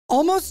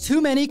Almost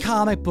too many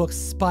comic books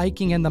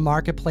spiking in the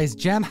marketplace.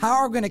 Jem, how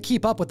are we going to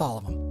keep up with all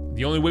of them?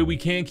 The only way we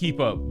can keep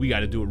up, we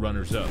got to do a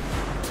runners up.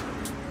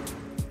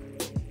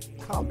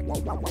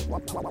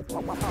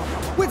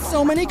 With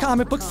so many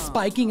comic books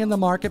spiking in the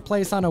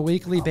marketplace on a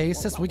weekly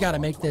basis, we got to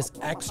make this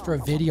extra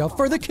video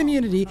for the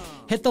community.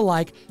 Hit the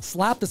like,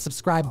 slap the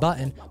subscribe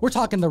button. We're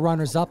talking the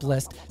runners up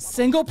list.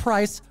 Single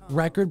price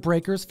record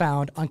breakers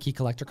found on Key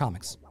Collector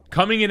Comics.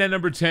 Coming in at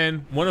number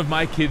 10, one of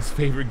my kids'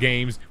 favorite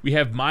games, we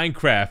have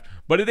Minecraft.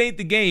 But it ain't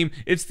the game,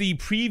 it's the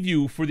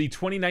preview for the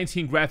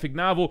 2019 graphic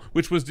novel,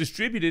 which was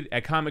distributed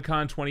at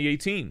Comic-Con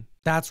 2018.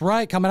 That's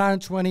right, coming out in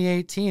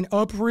 2018,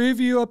 a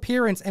preview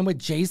appearance, and with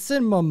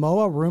Jason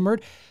Momoa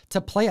rumored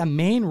to play a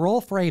main role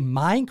for a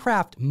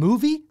Minecraft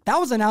movie. That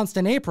was announced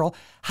in April.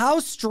 How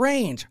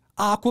strange.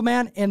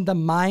 Aquaman in the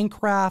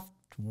Minecraft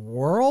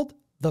world?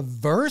 The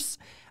verse?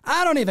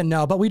 I don't even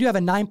know, but we do have a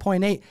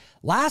 9.8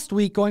 last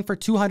week going for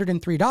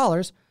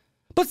 $203,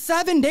 but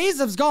 7 days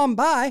have gone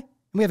by.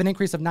 We have an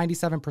increase of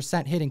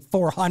 97%, hitting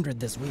 400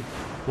 this week.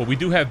 Well, we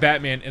do have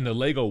Batman in the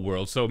Lego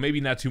world, so maybe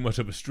not too much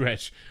of a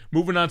stretch.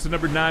 Moving on to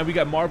number 9, we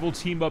got Marvel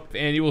Team Up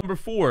Annual. Number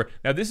 4,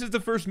 now this is the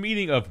first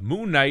meeting of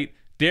Moon Knight,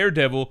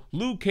 Daredevil,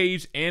 Luke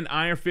Cage, and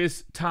Iron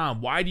Fist. Tom,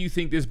 why do you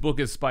think this book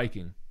is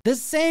spiking? The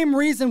same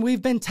reason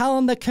we've been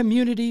telling the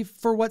community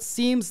for what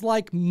seems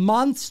like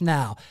months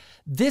now.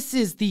 This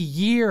is the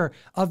year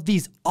of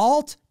these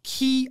alt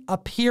key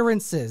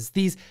appearances,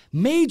 these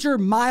major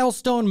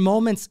milestone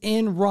moments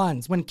in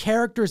runs, when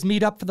characters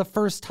meet up for the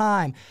first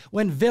time,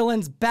 when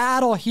villains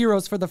battle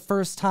heroes for the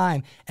first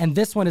time, and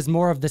this one is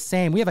more of the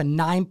same. We have a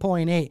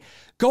 9.8,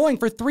 going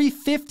for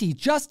 $350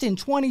 just in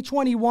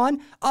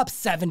 2021, up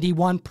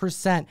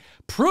 71%,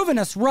 proving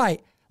us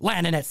right,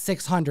 landing at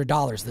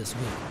 $600 this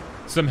week.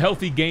 Some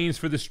healthy gains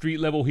for the street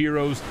level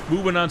heroes.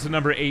 Moving on to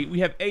number 8,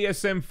 we have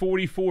ASM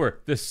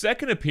 44, the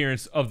second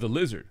appearance of the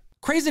Lizard.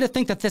 Crazy to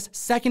think that this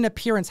second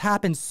appearance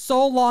happened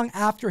so long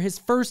after his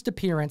first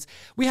appearance.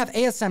 We have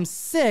ASM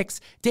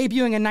 6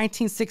 debuting in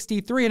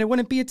 1963, and it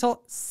wouldn't be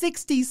until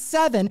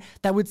 67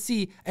 that would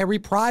see a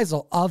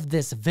reprisal of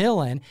this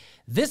villain.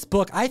 This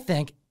book, I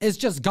think, is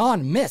just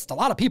gone missed. A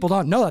lot of people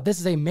don't know that this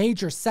is a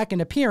major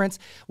second appearance,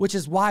 which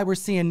is why we're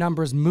seeing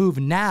numbers move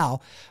now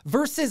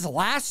versus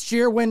last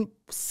year when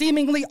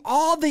seemingly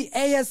all the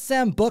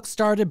ASM books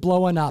started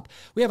blowing up.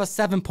 We have a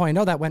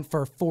 7.0 that went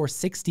for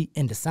 $460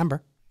 in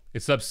December.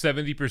 It's up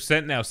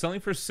 70% now, selling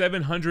for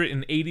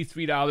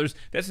 $783.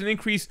 That's an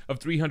increase of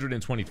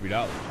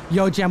 $323.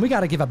 Yo, Jem, we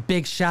got to give a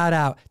big shout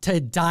out to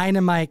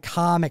Dynamite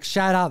Comics.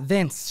 Shout out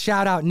Vince,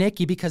 shout out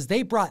Nikki, because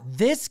they brought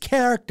this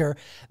character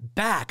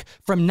back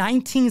from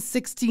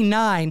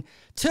 1969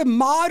 to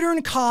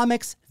modern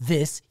comics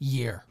this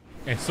year.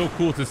 And so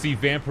cool to see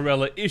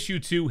Vampirella issue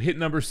 2 hit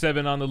number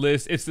 7 on the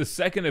list. It's the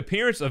second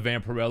appearance of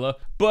Vampirella,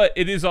 but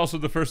it is also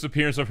the first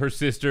appearance of her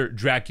sister,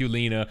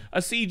 Draculina. A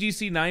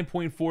CGC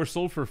 9.4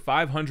 sold for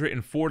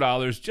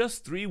 $504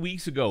 just 3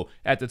 weeks ago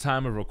at the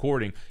time of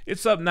recording.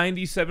 It's up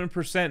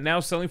 97%, now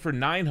selling for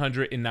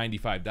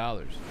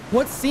 $995.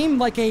 What seemed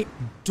like a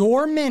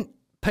dormant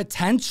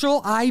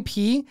potential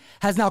IP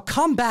has now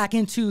come back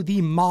into the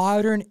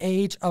modern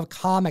age of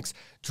comics.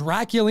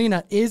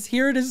 Draculina is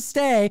here to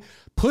stay,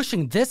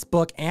 pushing this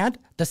book and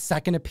the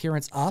second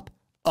appearance up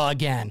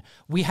again.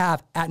 We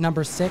have at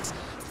number 6,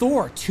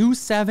 Thor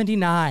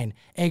 279,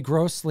 a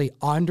grossly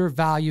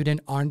undervalued and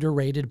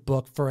underrated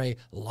book for a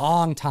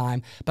long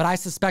time. But I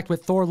suspect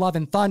with Thor Love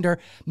and Thunder,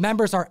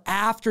 members are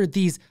after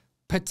these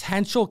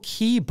potential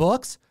key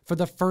books for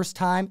the first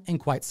time in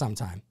quite some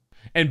time.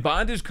 And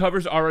bondage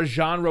covers are a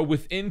genre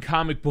within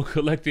comic book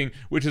collecting,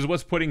 which is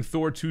what's putting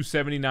Thor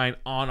 279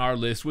 on our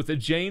list with a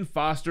Jane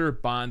Foster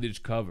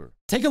bondage cover.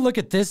 Take a look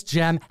at this,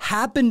 Gem.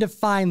 Happened to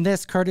find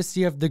this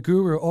courtesy of the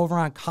Guru over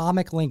on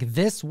Comic Link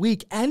this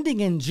week, ending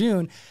in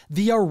June.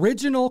 The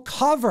original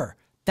cover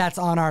that's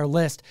on our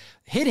list,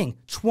 hitting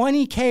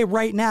 $20K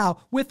right now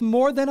with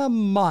more than a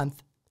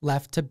month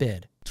left to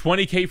bid.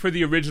 $20K for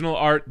the original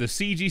art. The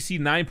CGC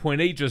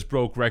 9.8 just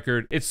broke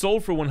record. It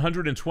sold for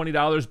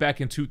 $120 back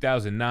in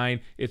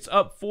 2009. It's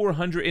up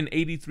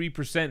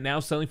 483%, now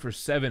selling for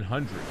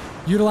 $700.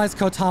 Utilize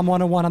code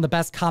TOM101 on the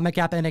best comic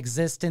app in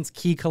existence,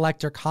 Key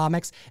Collector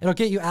Comics. It'll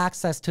get you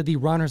access to the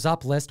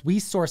runners-up list. We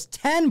source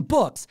 10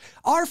 books,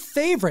 our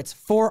favorites,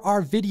 for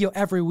our video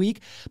every week,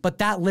 but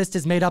that list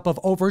is made up of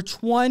over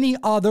 20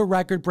 other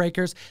record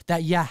breakers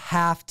that you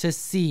have to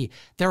see.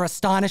 They're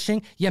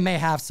astonishing. You may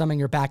have some in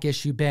your back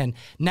issue bin.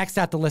 Next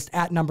at the list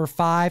at number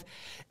 5.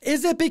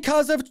 Is it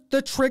because of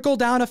the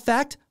trickle-down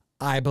effect?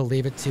 I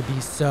believe it to be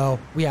so.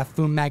 We have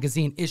Foom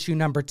Magazine issue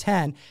number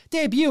 10,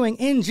 debuting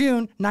in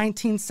June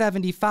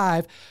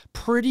 1975.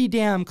 Pretty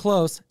damn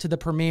close to the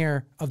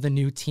premiere of the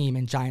new team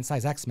in Giant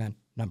Size X-Men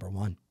number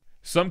 1.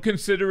 Some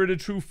consider it a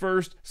true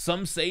first,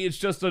 some say it's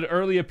just an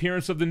early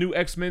appearance of the new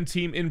X-Men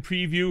team in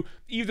preview.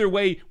 Either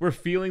way, we're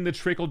feeling the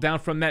trickle down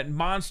from that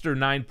monster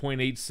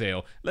 9.8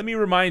 sale. Let me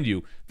remind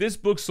you, this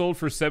book sold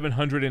for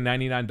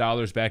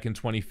 $799 back in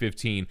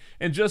 2015,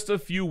 and just a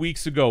few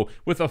weeks ago,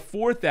 with a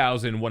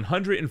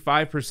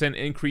 4,105%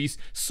 increase,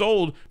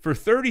 sold for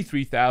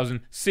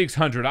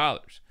 $33,600.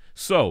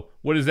 So,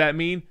 what does that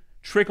mean?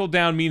 Trickle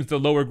down means the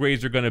lower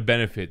grades are going to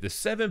benefit. The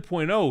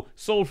 7.0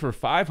 sold for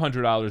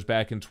 $500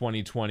 back in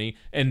 2020,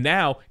 and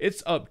now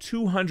it's up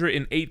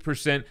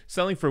 208%,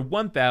 selling for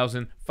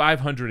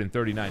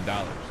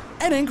 $1,539.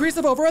 An increase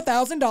of over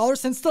 $1,000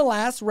 since the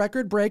last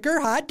record breaker.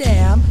 Hot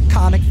damn.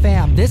 Comic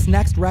fam, this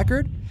next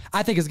record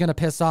I think is going to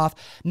piss off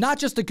not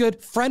just a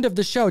good friend of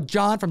the show,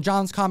 John from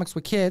John's Comics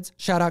with Kids,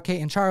 shout out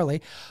Kate and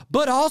Charlie,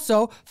 but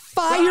also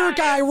Fire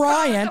Guy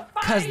Ryan,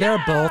 because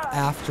they're both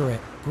after it.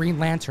 Green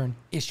Lantern,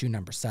 issue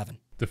number 7.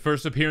 The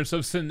first appearance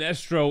of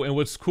Sinestro, and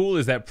what's cool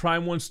is that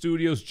Prime One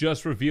Studios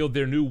just revealed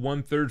their new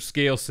 1/3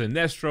 scale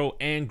Sinestro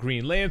and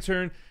Green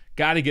Lantern.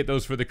 Gotta get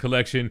those for the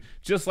collection,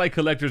 just like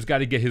Collector's got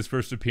to get his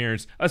first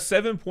appearance. A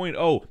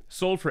 7.0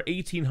 sold for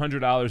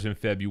 $1,800 in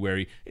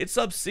February. It's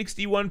up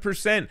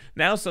 61%,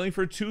 now selling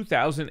for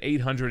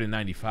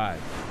 $2,895.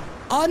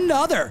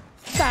 Another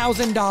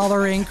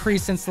 $1,000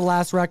 increase since the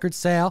last record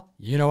sale.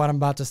 You know what I'm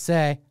about to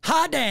say.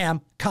 Hot damn,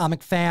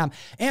 comic fam.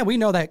 And we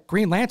know that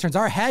Green Lanterns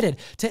are headed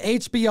to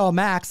HBO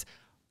Max.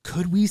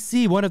 Could we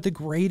see one of the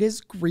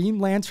greatest Green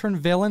Lantern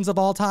villains of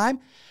all time?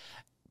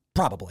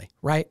 Probably,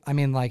 right? I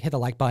mean, like, hit the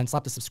like button,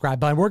 slap the subscribe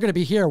button. We're going to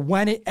be here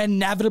when it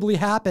inevitably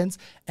happens.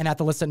 And at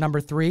the list at number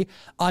 3,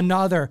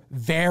 another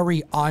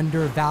very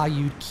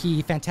undervalued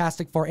key,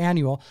 Fantastic Four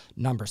Annual,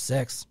 number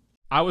 6.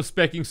 I was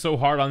specking so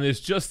hard on this,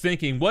 just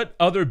thinking what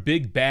other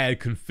big bad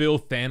can fill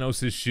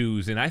Thanos'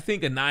 shoes, and I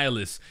think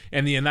Annihilus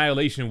and the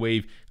Annihilation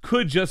Wave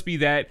could just be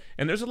that,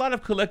 and there's a lot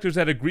of collectors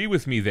that agree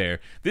with me there.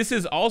 This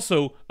is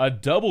also a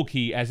double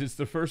key, as it's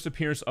the first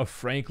appearance of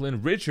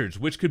Franklin Richards,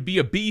 which could be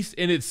a beast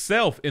in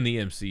itself in the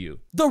MCU.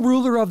 The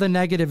ruler of the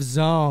negative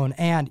zone,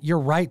 and you're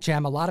right,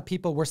 Jem, a lot of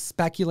people were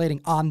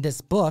speculating on this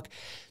book,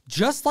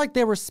 just like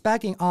they were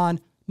specking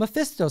on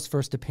Mephisto's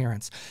first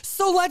appearance.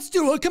 So let's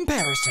do a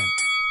comparison.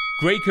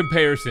 Great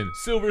comparison.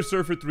 Silver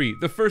Surfer 3,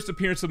 the first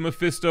appearance of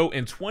Mephisto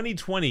in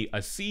 2020, a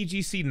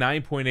CGC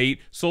 9.8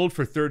 sold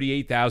for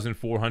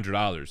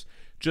 $38,400.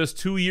 Just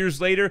 2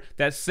 years later,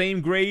 that same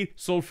grade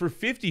sold for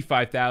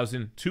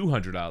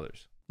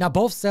 $55,200. Now,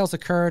 both sales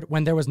occurred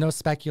when there was no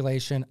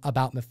speculation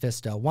about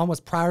Mephisto. One was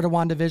prior to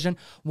WandaVision,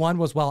 one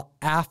was well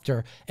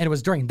after, and it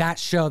was during that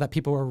show that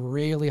people were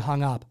really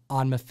hung up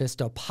on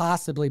Mephisto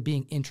possibly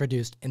being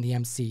introduced in the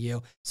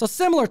MCU. So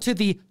similar to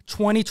the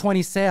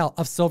 2020 sale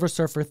of Silver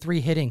Surfer 3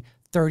 hitting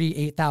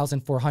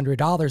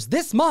 $38,400,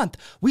 this month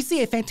we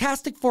see a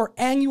Fantastic Four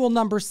Annual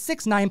number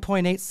 6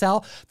 9.8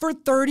 sell for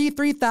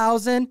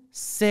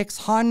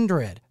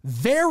 $33,600.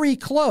 Very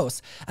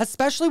close,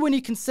 especially when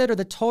you consider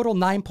the total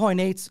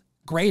 9.8s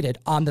graded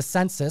on the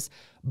census.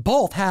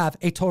 Both have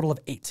a total of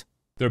 8.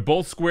 They're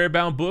both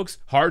square-bound books,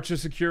 hard to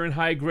secure in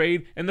high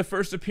grade, and the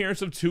first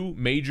appearance of 2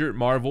 major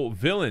Marvel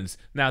villains.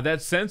 Now,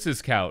 that's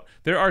census count.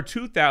 There are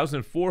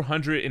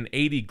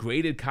 2,480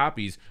 graded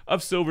copies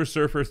of Silver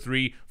Surfer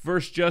 3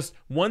 versus just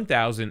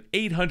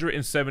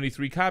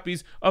 1,873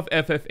 copies of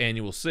FF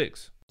Annual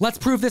 6. Let's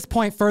prove this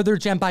point further,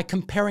 Jem, by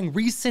comparing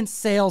recent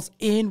sales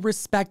in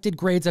respected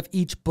grades of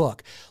each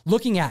book.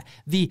 Looking at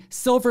the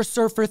Silver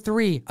Surfer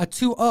 3, a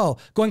 2.0,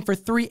 going for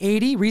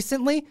 $380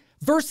 recently,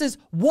 versus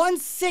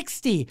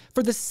 $160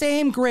 for the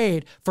same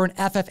grade for an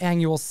FF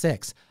Annual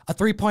 6. A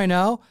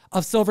 3.0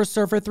 of Silver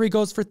Surfer 3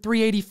 goes for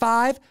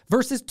 $385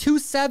 versus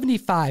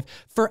 $275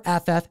 for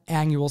FF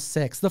Annual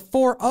 6. The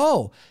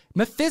 4.0,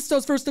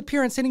 Mephisto's first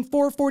appearance hitting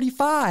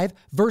 $445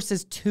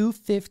 versus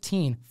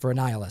 $215 for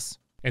Annihilus.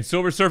 And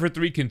Silver Surfer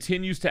 3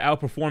 continues to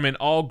outperform in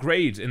all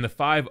grades. In the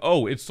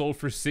 5.0, it sold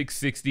for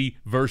 $660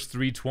 versus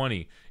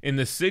 $320. In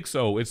the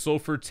 6.0, it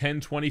sold for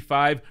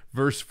 $1025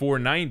 versus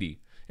 $490.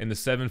 In the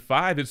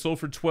 7.5, it sold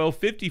for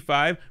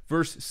 $1255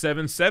 versus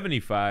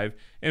 $775.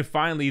 And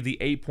finally, the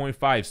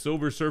 8.5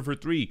 Silver Surfer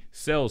 3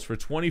 sells for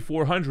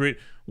 $2,400,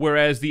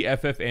 whereas the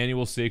FF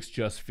Annual 6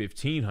 just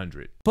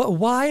 $1,500. But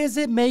why is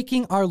it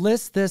making our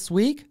list this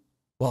week?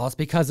 Well, it's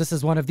because this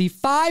is one of the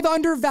 5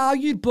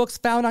 undervalued books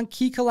found on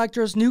Key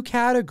Collector's new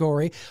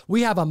category.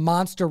 We have a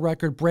monster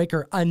record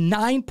breaker, a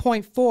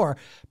 9.4.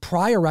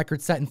 Prior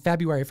record set in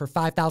February for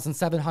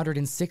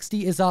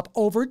 $5,760 is up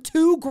over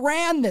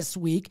 $2,000 this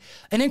week.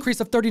 An increase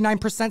of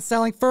 39%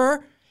 selling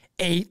for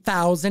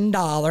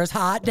 $8,000.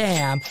 Hot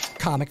damn,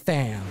 comic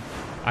fam.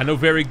 I know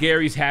Very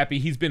Gary's happy.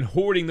 He's been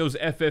hoarding those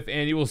FF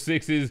Annual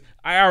 6s.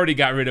 I already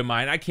got rid of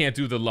mine. I can't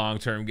do the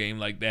long-term game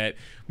like that.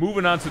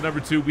 Moving on to number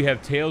 2, we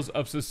have Tales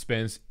of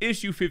Suspense,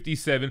 issue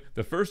 57,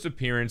 the first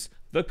appearance,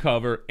 the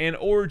cover, and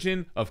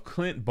origin of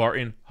Clint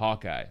Barton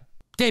Hawkeye.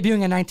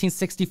 Debuting in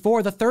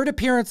 1964, the third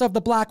appearance of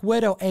the Black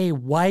Widow, a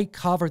white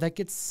cover that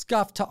gets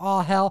scuffed to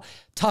all hell,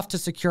 tough to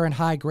secure in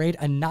high grade,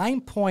 a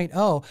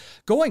 9.0,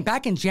 going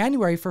back in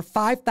January for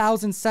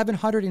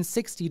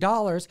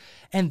 $5,760,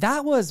 and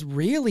that was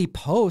really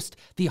post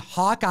the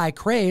Hawkeye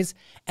craze,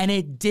 and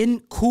it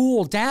didn't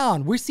cool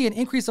down. We see an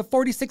increase of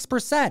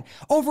 46%,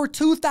 over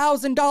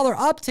 $2,000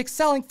 uptick,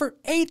 selling for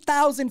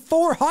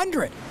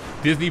 $8,400.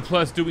 Disney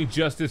Plus doing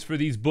justice for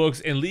these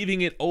books and leaving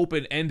it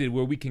open-ended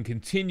where we can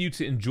continue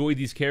to enjoy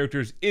these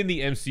characters in the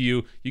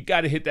MCU. You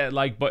got to hit that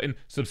like button,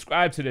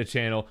 subscribe to the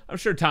channel. I'm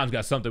sure Tom's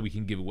got something we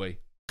can give away.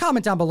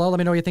 Comment down below. Let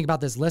me know what you think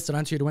about this list and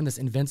enter you to win this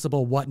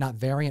Invincible Whatnot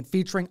variant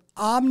featuring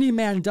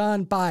Omni-Man,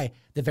 done by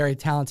the very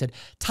talented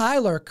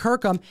Tyler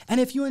Kirkham. And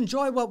if you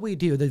enjoy what we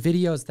do, the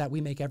videos that we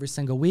make every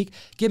single week,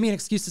 give me an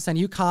excuse to send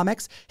you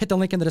comics. Hit the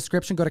link in the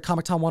description. Go to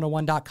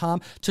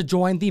ComicTom101.com to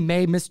join the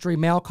May Mystery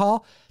Mail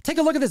Call. Take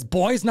a look at this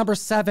Boys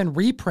 #7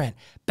 reprint.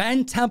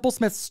 Ben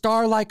Templesmith's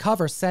Starlight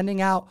cover,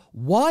 sending out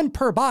one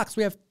per box.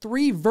 We have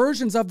 3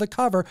 versions of the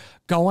cover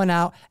going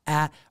out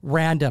at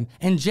random.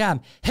 And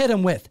Jem, hit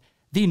him with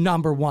the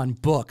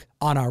 #1 book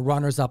on our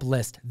runners-up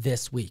list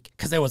this week,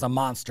 because it was a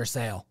monster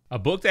sale. A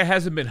book that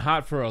hasn't been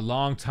hot for a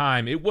long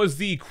time. It was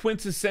the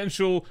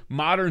quintessential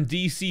modern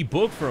DC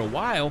book for a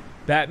while,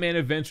 Batman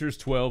Adventures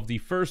 12, the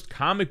first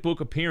comic book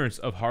appearance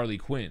of Harley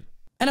Quinn.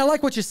 And I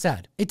like what you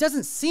said. It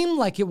doesn't seem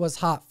like it was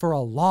hot for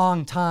a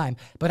long time,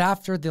 but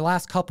after the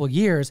last couple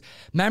years,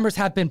 members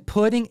have been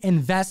putting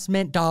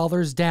investment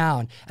dollars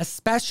down,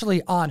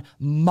 especially on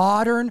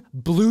modern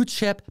blue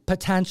chip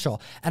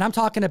potential. And I'm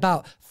talking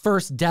about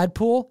first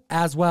Deadpool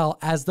as well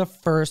as the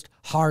first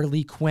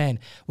Harley Quinn.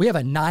 We have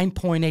a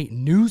 9.8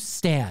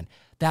 newsstand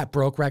that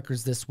broke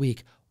records this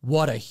week.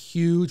 What a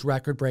huge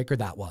record breaker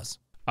that was.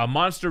 A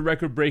monster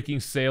record-breaking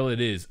sale it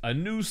is. A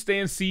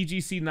newsstand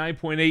CGC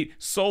 9.8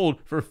 sold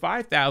for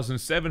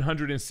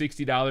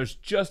 $5,760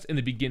 just in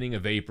the beginning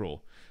of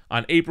April.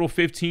 On April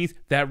 15th,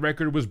 that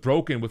record was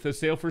broken with a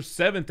sale for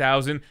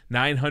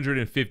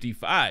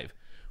 $7,955.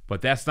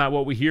 But that's not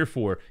what we're here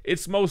for.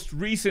 Its most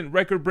recent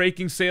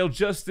record-breaking sale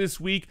just this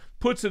week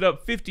puts it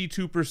up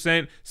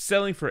 52%,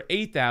 selling for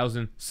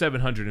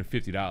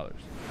 $8,750.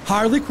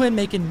 Harley Quinn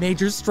making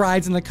major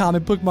strides in the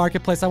comic book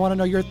marketplace. I want to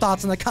know your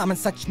thoughts in the comment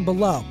section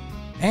below.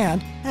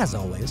 And, as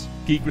always,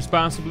 geek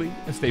responsibly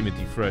and stay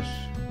minty fresh.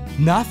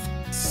 Enough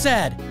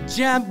said.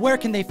 Jem, where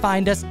can they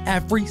find us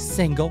every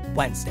single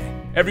Wednesday?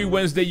 Every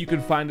Wednesday, you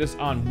can find us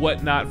on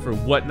Whatnot for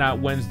Whatnot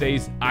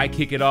Wednesdays. I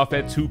kick it off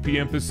at 2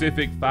 p.m.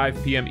 Pacific,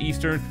 5 p.m.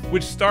 Eastern,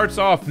 which starts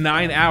off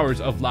 9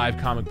 hours of live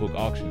comic book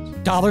auctions.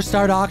 Dollar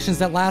start auctions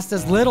that last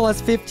as little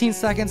as 15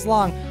 seconds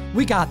long.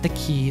 We got the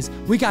keys,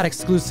 we got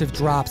exclusive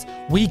drops,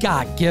 we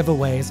got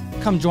giveaways.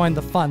 Come join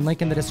the fun,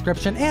 link in the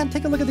description, and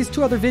take a look at these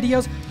 2 other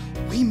videos.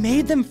 We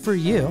made them for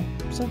you,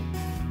 so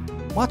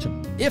watch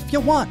them if you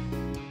want.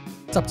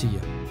 It's up to you.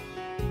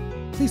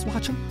 Please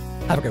watch them.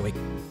 Have a great week.